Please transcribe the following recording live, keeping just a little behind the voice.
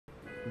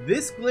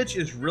This glitch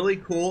is really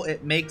cool.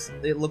 It makes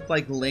it look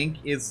like Link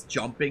is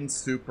jumping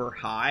super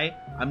high.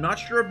 I'm not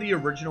sure of the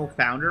original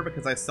founder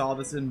because I saw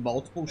this in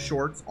multiple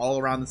shorts all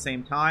around the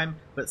same time,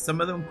 but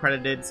some of them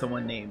credited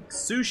someone named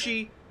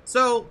Sushi.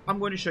 So I'm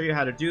going to show you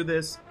how to do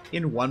this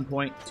in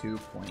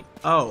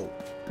 1.2.0.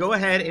 Go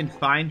ahead and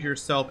find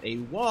yourself a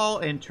wall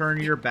and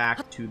turn your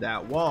back to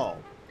that wall.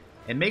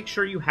 And make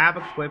sure you have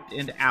equipped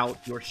and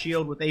out your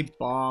shield with a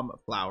bomb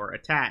flower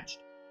attached.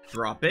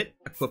 Drop it,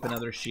 equip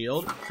another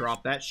shield,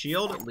 drop that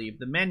shield, leave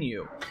the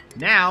menu.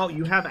 Now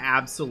you have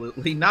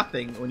absolutely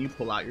nothing when you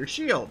pull out your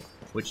shield,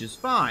 which is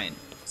fine.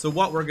 So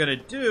what we're going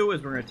to do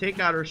is we're going to take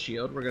out our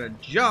shield, we're going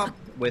to jump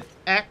with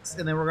X,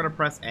 and then we're going to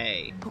press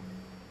A.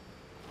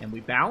 And we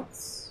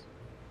bounce,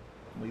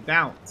 and we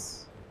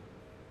bounce,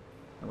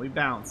 and we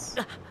bounce.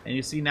 And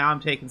you see now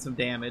I'm taking some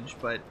damage,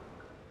 but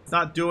it's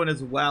not doing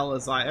as well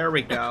as there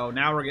we go.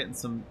 Now we're getting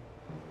some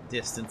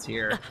distance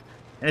here.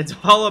 And it's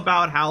all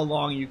about how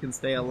long you can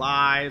stay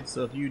alive.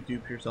 So if you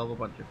dupe yourself a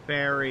bunch of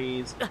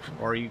fairies,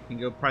 or you can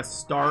go press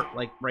start,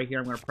 like right here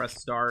I'm going to press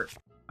start.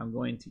 I'm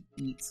going to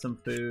eat some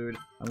food.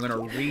 I'm going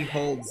to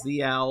re-hold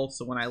ZL,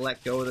 so when I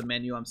let go of the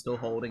menu, I'm still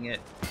holding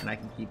it, and I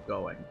can keep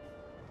going.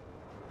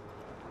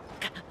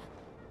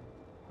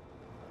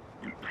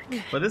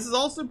 But this is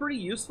also pretty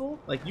useful.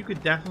 Like, you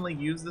could definitely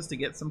use this to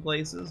get some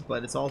places,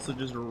 but it's also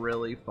just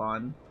really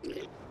fun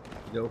to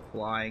go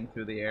flying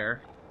through the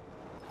air.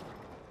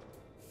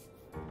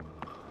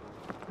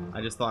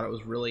 I just thought it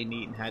was really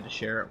neat and had to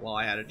share it while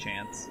I had a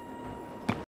chance.